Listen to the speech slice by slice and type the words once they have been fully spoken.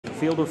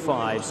field of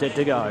 5, set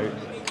to go.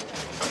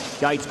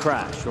 Gates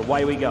crash,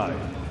 away we go.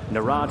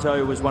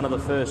 Narato was one of the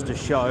first to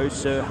show.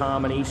 Sir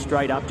Harmony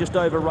straight up, just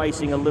over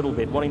racing a little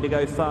bit, wanting to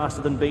go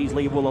faster than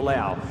Beasley will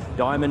allow.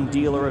 Diamond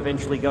Dealer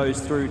eventually goes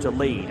through to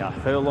lead. A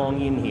furlong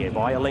in here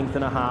by a length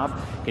and a half.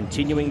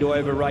 Continuing to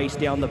over race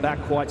down the back,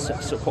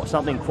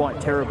 something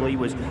quite terribly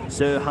was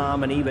Sir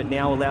Harmony, but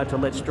now allowed to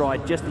let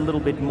stride just a little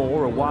bit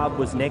more. Awab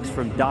was next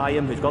from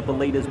Dayam, who's got the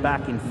leaders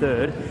back in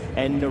third,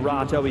 and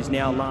Narato is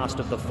now last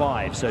of the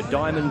 5. So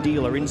Diamond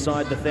Dealer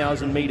inside the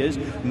 1,000 metres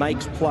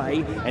makes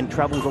play and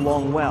travels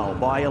along well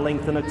by a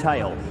length and a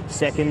tail.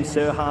 Second,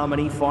 Sir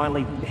Harmony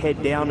finally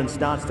head down and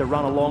starts to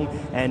run along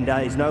and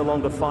is no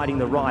longer fighting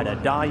the rider.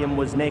 Dayam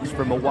was next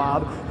from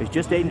Awab, who's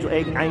just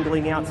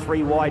angling out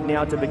 3 wide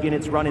now to begin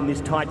its run in this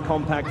tight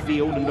compact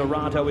field, and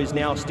Narato is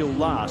now still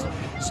last.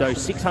 So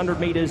 600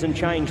 metres and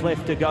change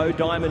left to go.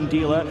 Diamond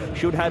Dealer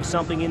should have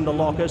something in the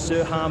locker.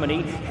 Sir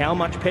Harmony, how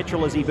much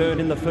petrol has he burned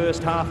in the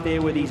first half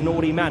there with his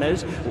naughty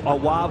manners?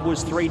 Awab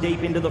was 3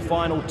 deep into the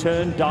final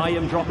turn.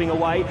 Dayam dropping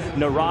away.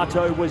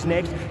 Narato was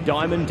next.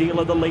 Diamond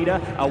Dealer the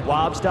leader.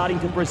 Awab starting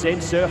to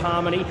present. Sir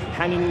Harmony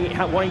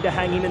wanting to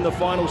hang in the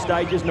final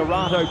stages.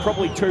 Narato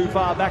probably too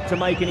far back to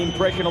make an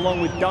impression,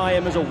 along with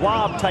Dayam, as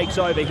Awab takes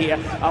over here.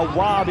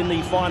 Awab in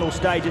the final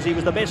stages. He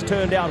was the best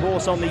turned out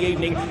horse on the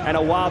evening, and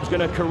Awab's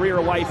going to career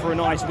away for a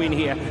nice win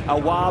here.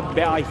 Awab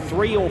by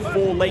 3 or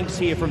 4 lengths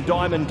here from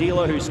Diamond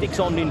Dealer, who sticks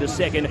on into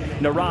second.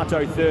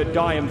 Narato third,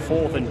 Dayam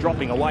fourth, and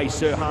dropping away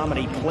Sir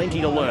Harmony.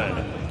 Plenty to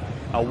learn.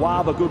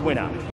 Awab a good winner.